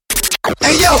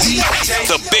Hey yo,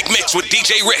 The Big Mix with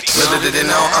DJ Ritz. I'm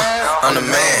the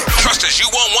man. Trust us, you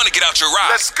won't want to get out your ride.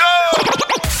 Let's go.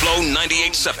 Flow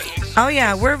 98.7. Oh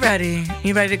yeah, we're ready.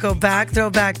 You ready to go back?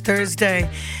 Throwback Thursday.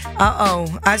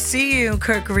 I see you,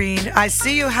 Kirk Reed. I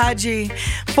see you, Haji.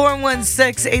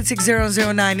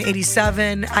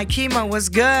 416-860-0987. Ikema, what's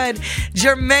good?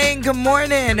 Jermaine, good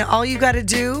morning. All you got to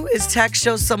do is text,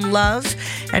 show some love,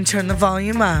 and turn the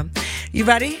volume up. You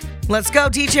ready? Let's go.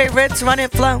 DJ Ritz, run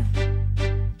it, Flow.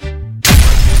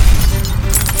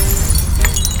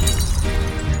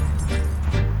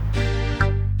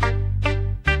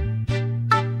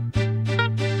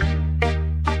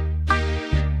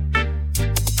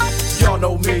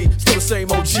 Know me, still the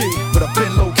same OG, but I've been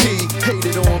low-key,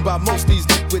 hated on by most these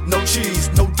with no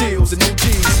cheese, no deals and no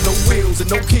G's, no wheels and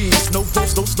no keys, no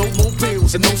boats, no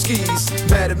snowmobiles and no skis.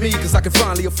 Mad at me cause I can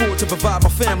finally afford to provide my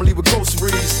family with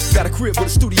groceries. Got a crib with a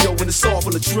studio and it's all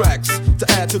full of tracks, to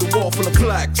add to the wall full of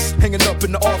plaques, hanging up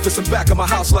in the office and back of my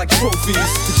house like trophies.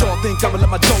 Did y'all think I'ma let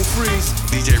my dough freeze?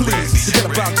 Please, you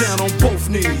gotta bow down on both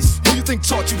knees. Who you think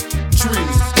taught you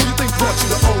trees? Who you think brought you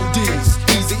the ODs?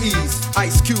 Eazy-E's,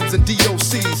 Ice Cubes and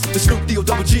DOC's, the Snoop D-O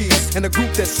double G's, and the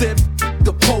group that said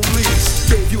the police.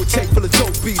 Gave you a tape full of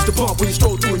dope beats to bump when you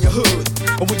stroll through in your hood.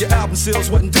 And when your album sales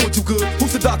wasn't doing too good,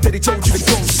 who's the doc that they told you to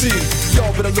go see?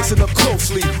 Y'all better listen up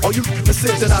closely. All you that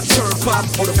said that I turn pop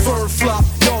or the fur flop,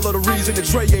 y'all are the reason that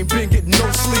Dre ain't been getting no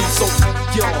sleep. So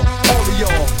y'all, all of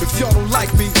y'all, if y'all don't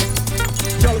like me,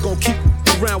 y'all are gonna keep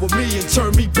around with me and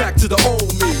turn me back to the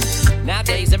old me.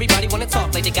 Nowadays, everybody wanna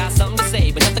talk like they got something to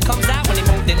say, but nothing comes out when they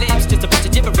move their lips. Just a bunch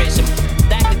of gibberish.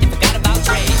 That like they forgot about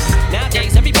Dre.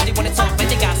 Nowadays, everybody wanna talk like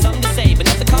they got something to say, but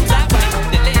nothing comes out when they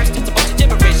move their lips. Just a bunch of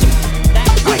gibberish. That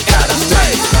I gotta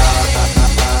stay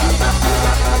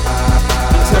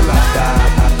till I die.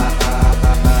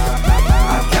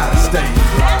 I gotta stay.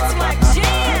 That's my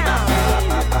jam.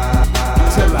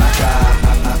 Till I die.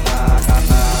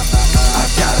 I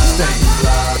gotta stay.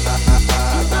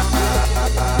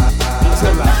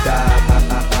 Till I die.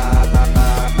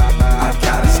 I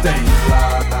gotta stay.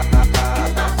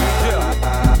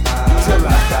 Till I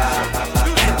die.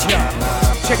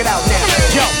 Check it out now.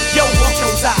 Yo, what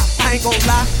chose I ain't gon'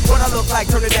 lie. What I look like,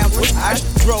 turn it down. I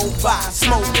drove by,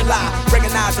 smoked a lie.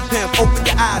 Recognize the pimp, open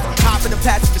your eyes. Hop in the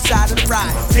passenger side of the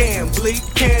ride. Damn, bleak,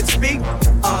 can't speak.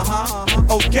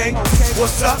 Okay.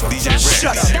 What's up?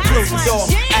 Shut up. Close the door.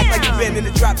 Act like you've been in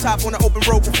the drop top on an open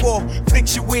road before.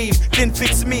 Fix your weave, then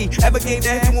fix me. Ever gave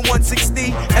that head to a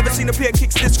 160? Ever seen a pair of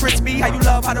kicks this crispy? How you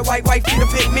love how the white feet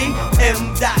fit me?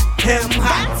 M dot, him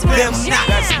hot, them not.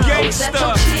 That's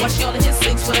gangsta. Why she all in his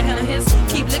six with a hand on his?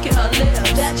 Keep licking her lips.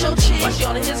 That your chick. Why she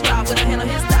all in his ride with a hand on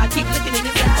his thigh? Keep licking in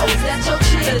his eye. Oh, is that your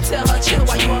chick? Better tell her chill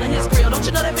while you all in his grill. Don't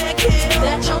you know that man kill?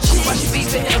 That your chick. Why she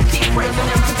beefing him? Keep praising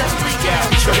him cause that's bleak. Yeah,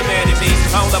 show the man in me.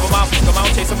 I don't love him, I fuck him. I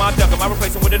don't chase him, I duck him. I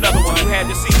replace him with another one. You had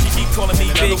to see, she keep calling me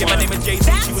big, and my name is Jay-Z.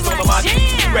 She was all on my dick.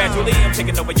 Gradually, I'm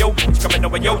taking over your bitch, coming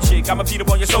over your chick. I'ma beat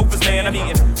up on your sofas, man. I'm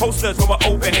eating posters with an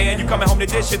open hand. You coming home to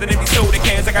dishes and empty soda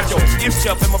cans. I got your gift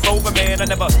shop in my rover, man. I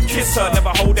never kiss her, never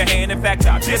hold her hand. In fact,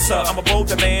 I diss her. I'm a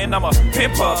bolder man. I'm a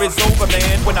pimper. It's over,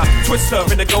 man. When I twist her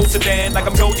in the ghost sedan, like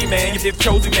I'm Goldie, man. You dip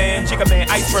chosen, man. Chica, man.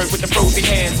 Iceberg with the frozen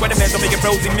hands. Where the man's gonna make it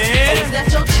rosy, man. Oh, is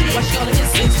that your chick? Why she all in his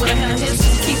six with a hand on his?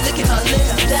 Keep licking her lips.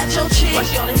 That your chick? Why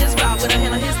she all in his ride with a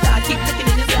hand on his thigh? Keep licking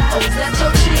in his eye. Oh, is that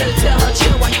your chick? Better tell her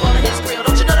chill while you all in his grill.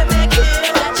 Don't you know that man kill?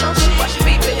 That your chick? Why she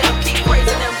beefing him? Keep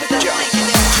praising him cause that's making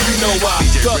it. You know I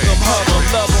thug him, hug him,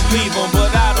 love him, leave him,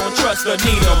 but I don't trust or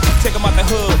need him. Take him out the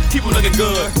hood, keep him looking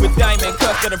good, with diamond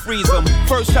cuts that'll freeze him.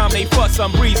 First time they fuss,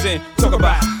 I'm breezing. Talk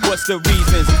about what's the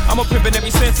reasons. I'm a pimpin'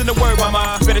 every sense in the word,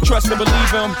 mama. Better trust and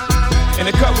believe him. In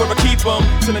the cup where I keep them,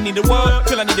 till I need the word,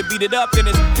 till I need to beat it up, then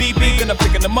it's BB, then I'm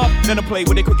picking them up, then I play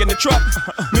with it quick in the truck.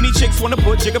 Many chicks wanna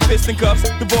put Jigga fist in cuffs,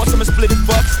 divorce him and split his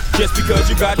bucks. Just because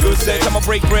you got good sex, I'ma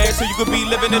break bread so you could be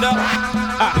living it up.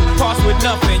 I pass with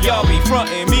nothing, y'all be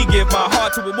frontin', me give my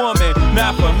heart to a woman,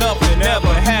 not for nothing,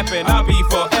 never happen, I'll be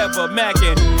forever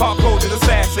macking. Hardcore to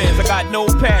assassins, I got no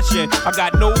passion, I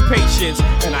got no patience,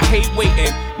 and I hate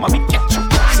waiting. Mommy, get your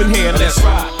ass in here, let's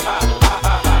ride.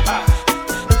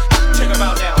 Check 'em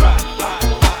out now.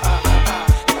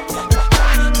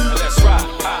 Let's ride.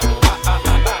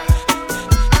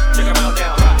 Check 'em out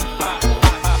now.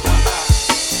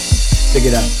 Check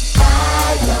it out. I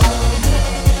don't know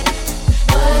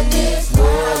what this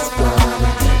was from,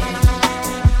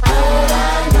 but I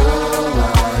know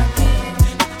one thing,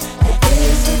 that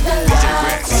this is the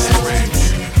life.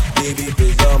 Baby,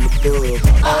 cause I'm a thug.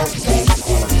 Oh, baby,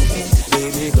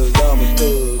 Baby, cause I'm a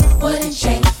thug. what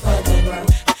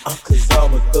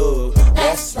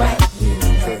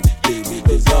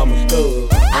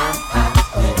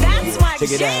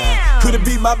Check it out. Could it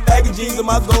be my baggy jeans or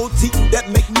my gold teeth that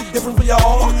make me different from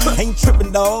y'all? Ain't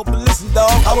tripping, dog, but listen, dog,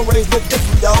 I was raised with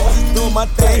different, y'all. Doing my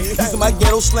thing, using my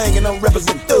ghetto slang, and I'm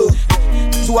representing thug.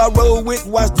 So I roll with,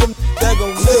 watch them that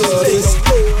gon' love this.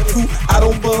 I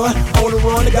don't bun, on the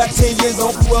run, I got 10 years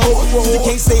on parole. You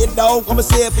can't say it, dog, I'ma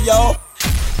say it for y'all.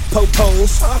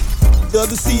 Popos, the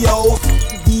other CO,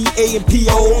 DA and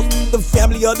PO, the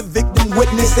family of the victim,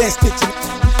 witness and stitching.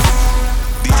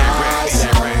 DJ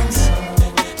Rings.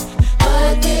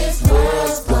 What this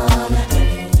was gonna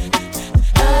be,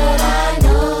 but I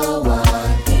know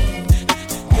one thing,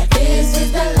 that this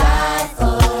is the life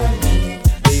for me.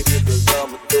 Baby, 'cause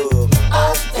I'm a thug.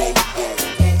 Oh, baby,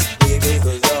 Baby,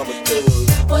 'cause I'm a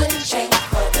thug. wouldn't change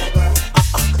for the world.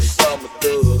 'Cause I'm a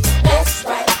thug. That's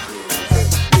right.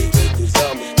 Baby, 'cause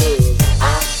I'm a thug.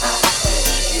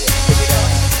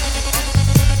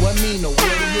 What mean the world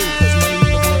to you? Cause money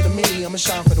mean the world to me. I'ma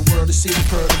shine for the world to see.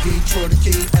 Pearl to be, true the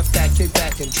key. F that, kick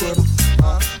back, and triple.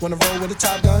 Wanna roll with a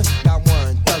top gun? Got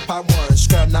one. Thug pop one.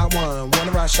 Scrub not one.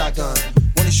 Wanna ride shotgun.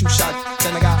 Wanna shoot shot.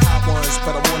 Then I got hot ones.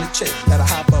 But I want a chick that'll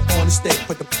hop up on the stick.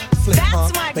 Put the flip,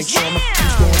 Make sure my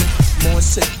f***'s doing it. More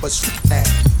sick, but street that.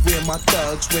 We're my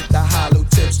thugs with the hollow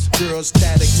tips. Girls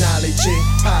that acknowledge it.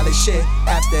 Polish it.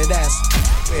 After that's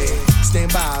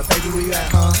stand by, baby, where you at,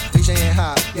 huh? Bitch ain't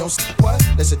high. You don't what?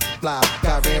 That's a fly.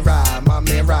 Got ran ride, my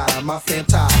man ride, my fam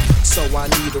tie. So I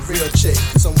need a real chick,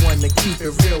 someone to keep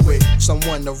it real with,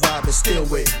 someone to rob and steal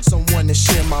with, someone to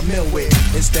share my meal with.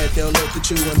 Instead they'll look at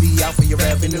you and be out for your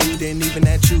revenue, then even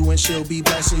at you and she'll be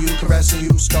blessing you, caressing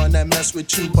you, starting that mess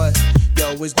with you. But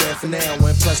yo, it's there for now,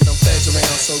 and plus them feds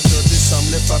around. So girl, just some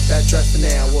lift up that dress for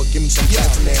now, or give me some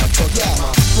cash for now. Talk to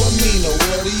my. What mean the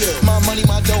world to you? My money,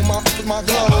 my dough, my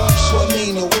glow. What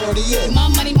mean the world to you? My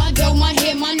money, my dough, my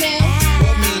hair, my nails.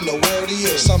 What mean the world to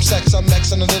you? Some sex, some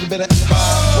X, and a little bit of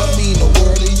what mean the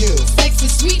world to you? Sex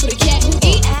is sweet with a cat who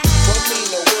eat. What mean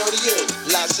the world to you?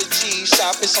 Lots of cheese,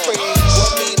 shopping sprees.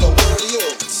 What mean the world to you?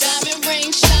 Diamond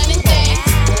ring, shining thing.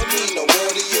 What mean the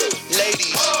world to you?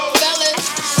 Ladies, Fellas,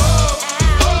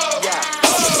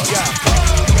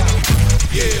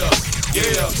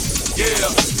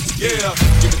 Yeah.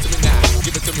 Give it to me now.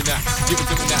 Give it to me now. Give it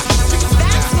to me now. Give it to me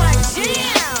now. That's my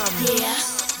jam.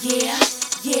 Yeah.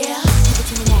 Give it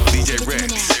to me now. DJ Give it to me Rex.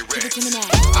 now. Give it to me now.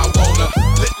 I wanna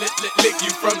lick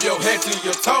you from your head to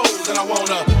your toes, and I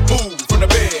wanna move from the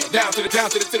bed down to the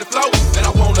floor, and I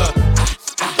wanna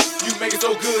you make it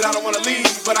so good I don't wanna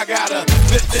leave, but I gotta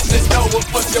let know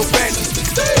what's your fantasy.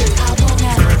 I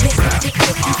wanna lick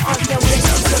you from your head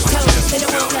to your toes, and I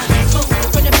wanna move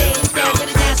from the bed down to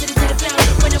the floor,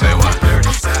 when I wanna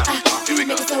you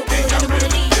make it so good I don't wanna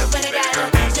leave, but I gotta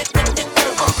let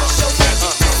know what's your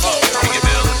fantasy.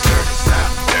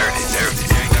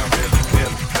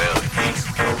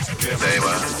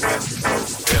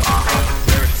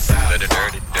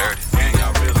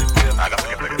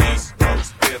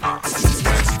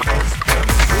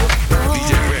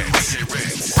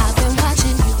 I've been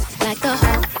watching you like the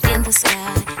hawk in the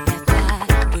sky. That fly,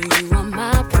 but you are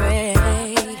my prey.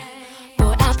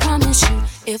 Boy, I promise you,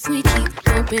 if we keep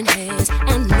bumping heads,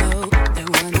 I know that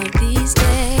one of these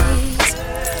days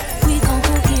we gon'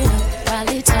 go get up,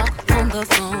 probably talk on the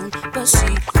phone. But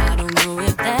see, I don't know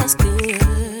if that's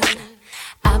good.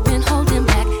 I've been holding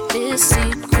back this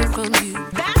secret from you.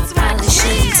 I probably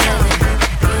shouldn't tell it.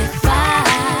 If I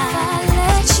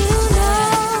let you know,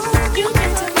 you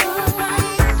meant to know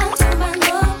I'm told by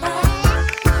nobody.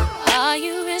 Are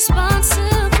you responsible?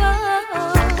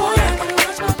 Boy, I gotta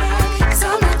watch my back, 'cause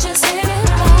I'm not just saying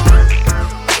bye.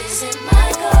 Is it my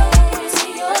goal? Is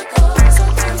it your goal?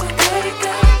 Sometimes I'm pretty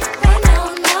good, right now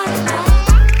I'm not.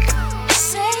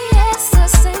 Say yes or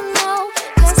say no,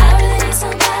 'cause I really need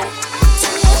somebody to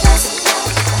your best of love.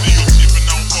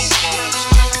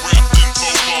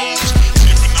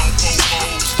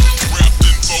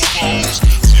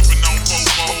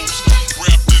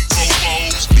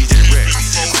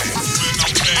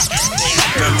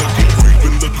 Now look who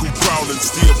creepin', look who crawlin',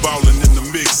 still ballin' in the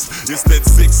mix. It's that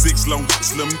 6'6" long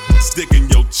slim sticking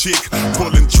your chick,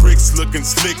 pulling tricks, looking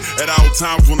slick at all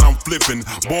times when I'm flipping.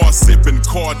 Bar sipping,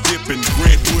 car dipping,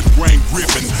 Grantwood grain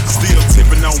gripping, still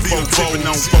tipping on fofos,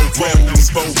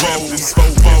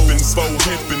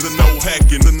 hippin', the no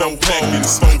hacking, the no packing,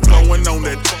 blowing on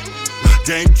that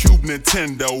GameCube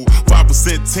Nintendo,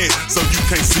 5% tint, so you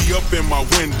can't see up in my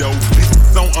window. These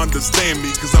don't understand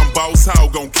me, cause I'm boss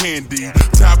hog on candy.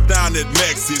 Top down at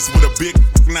Maxis with a big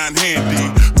 9 handy.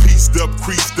 Pieced up,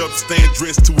 creased up, stand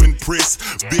dressed to impress.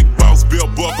 Big boss Bill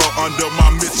Buckle under my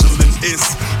Michelin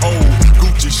S.O.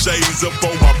 Gucci shades up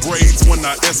on my braids when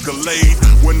I escalade.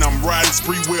 When I'm riding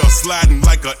spree wheel sliding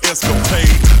like a escapade.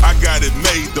 I got it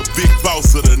made, the big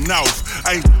boss of the North.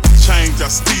 Ain't change, I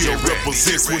still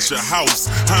represent with your house.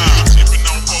 Sippin'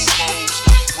 on Bobos,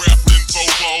 wrapped in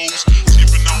Bobos.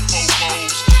 Sippin' on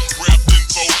Bobos, wrapped in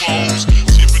Bobos.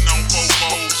 Sippin' on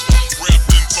Bobos,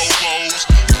 wrapped in Bobos.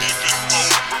 Sippin'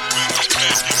 Bobos,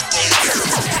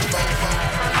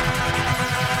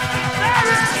 back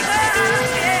in Bobos.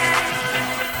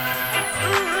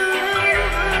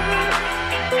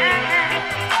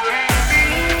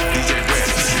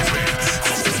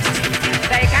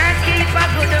 They can't keep a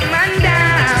good man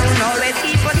down. Always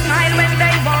keep a smile when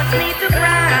they want me to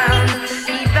frown.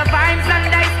 Keep the vibes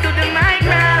and I stood my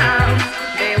ground.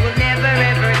 They will never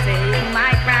ever take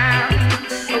my crown.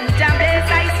 Put down this,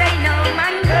 I say no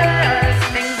man curse.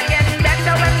 Things getting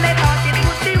better when they thought it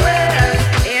would be worse.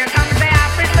 Here comes the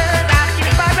officers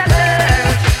asking for a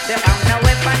search. They found no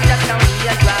weapon, just only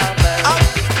a rubber.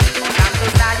 Come to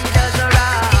study does a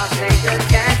rock. They just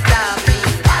can't stop me.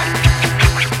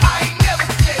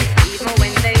 Even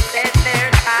when they set their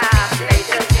traps, they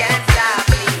just can't stop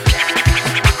me now.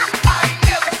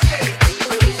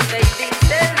 People who say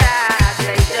this and that,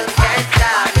 they just can't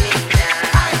stop me now.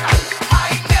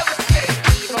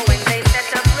 Even when they set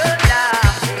up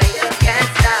roadblocks, they just can't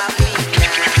stop me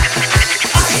now.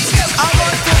 I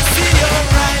want to see your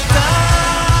right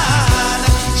hand.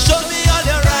 Show me all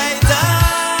your right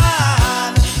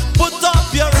hand. Put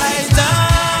up your right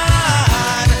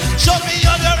hand. Show me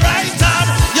all your right hand.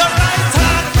 Your right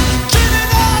hand.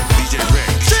 Trinidad.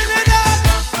 Trinidad.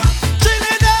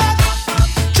 Trinidad.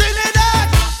 Trinidad.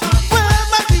 Where are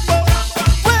my people?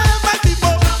 Where are my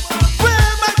people? Where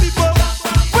are my people?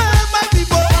 Where are my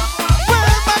people? Where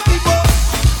are my people?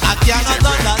 I cannot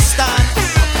understand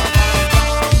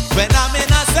when I'm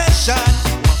in a session.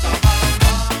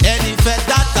 Any fed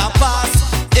that I pass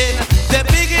in the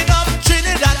beginning of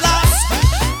Trinidad last.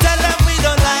 Tell them we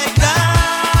don't like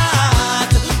that.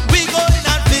 We go in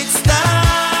and fix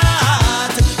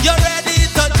that. You're ready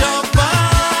to jump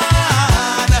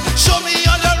on. Show me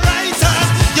on your right hand.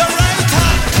 Your right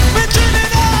hand. We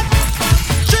Trinidad.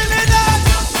 Trinidad.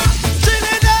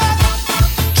 Trinidad.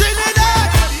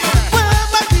 Trinidad. Where are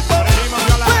my people?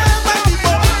 Where are my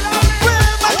people? Where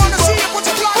are my people? Where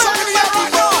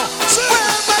are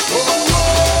my people? Where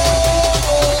are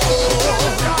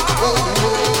my people?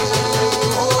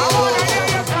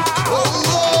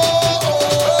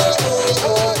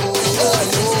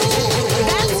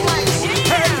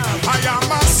 I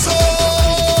am a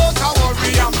soca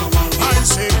warrior. I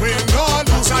say win or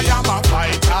lose, I am a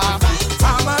fighter.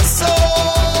 I'm a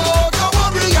soca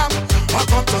warrior. I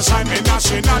come to shine my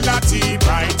nationality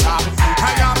brighter.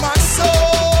 I am a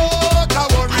soca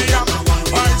warrior.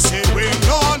 I say win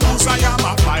or lose, I am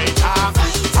a fighter.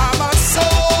 I'm a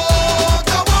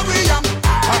soca warrior. I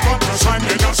come to shine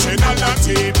my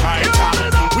nationality brighter.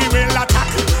 We will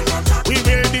attack, we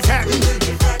will defend.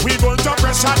 We going to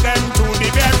pressure them to the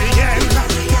very end.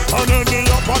 Under the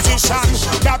opposition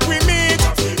that we meet,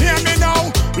 hear me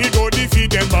now. We go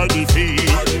defeat them by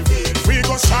defeat. We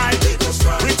go strike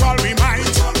with all we might.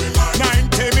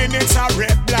 90 minutes of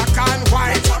red, black and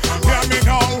white. Hear me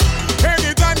now.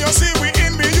 Anytime you see we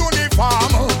in the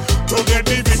uniform, to get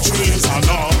the victory is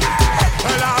along.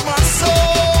 Well, I'm a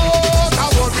soca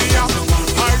warrior.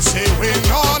 I say win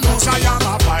or lose, I am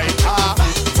a fighter.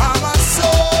 I'm a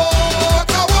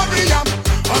soca warrior.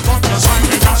 I come to shine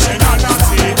the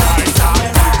nationality brighter.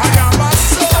 I am a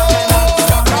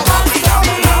soca warrior. I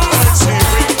say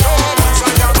win or lose,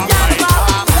 I am a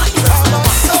fighter.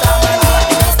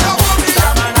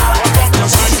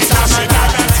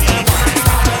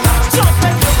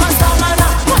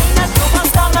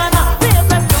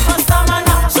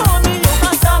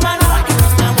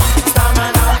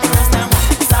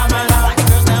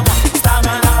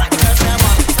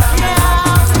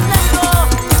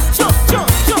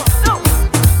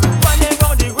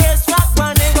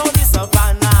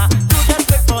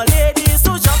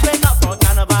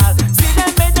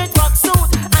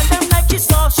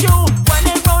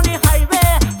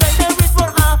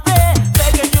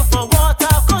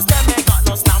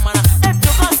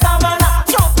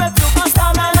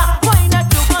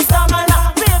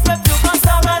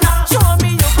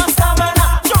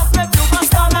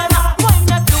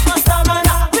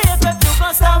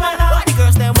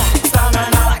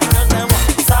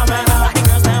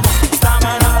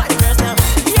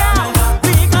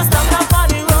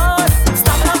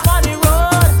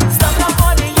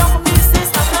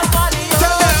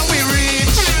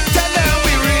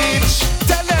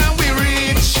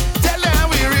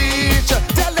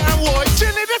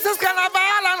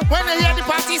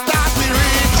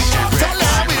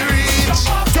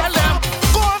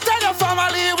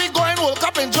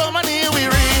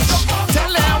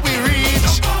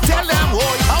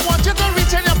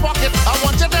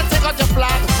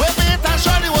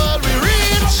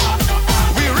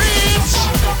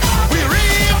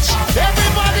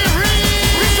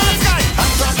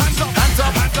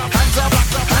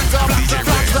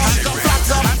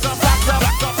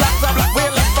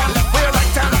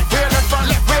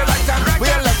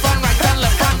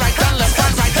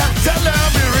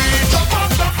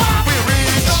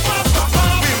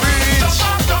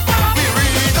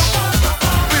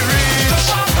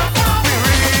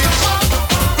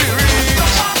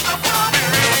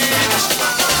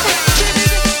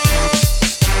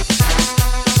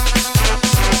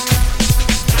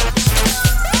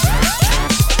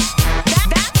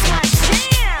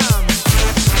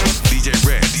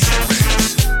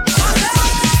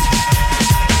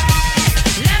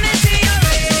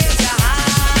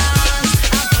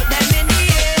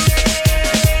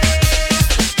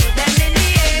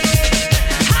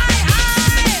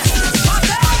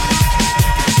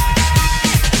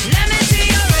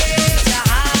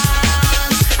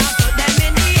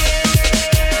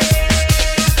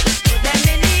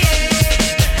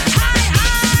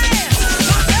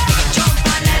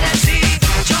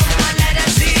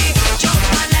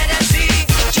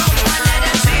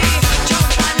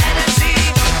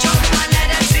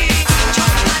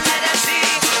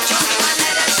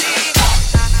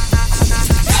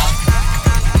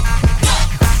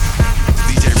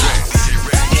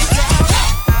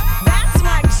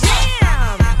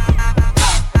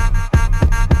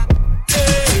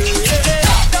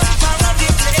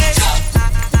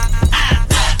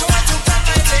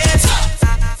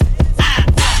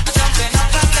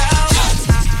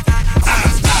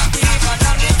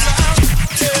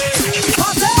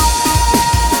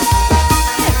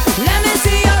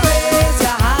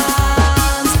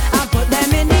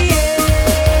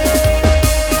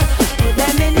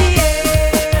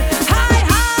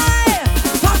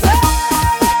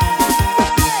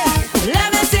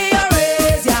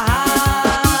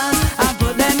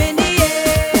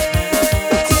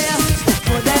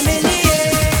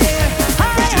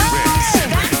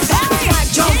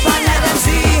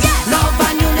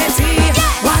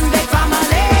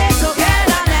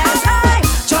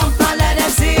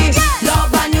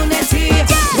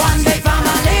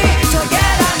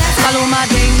 my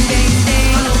ding ding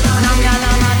ding. Nam ya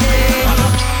la my ding.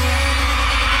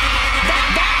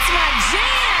 That's my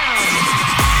jam.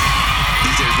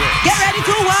 DJ Ritz. Get ready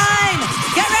to wine.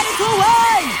 Get ready to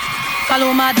wine.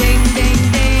 Follow my ding ding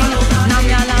ding.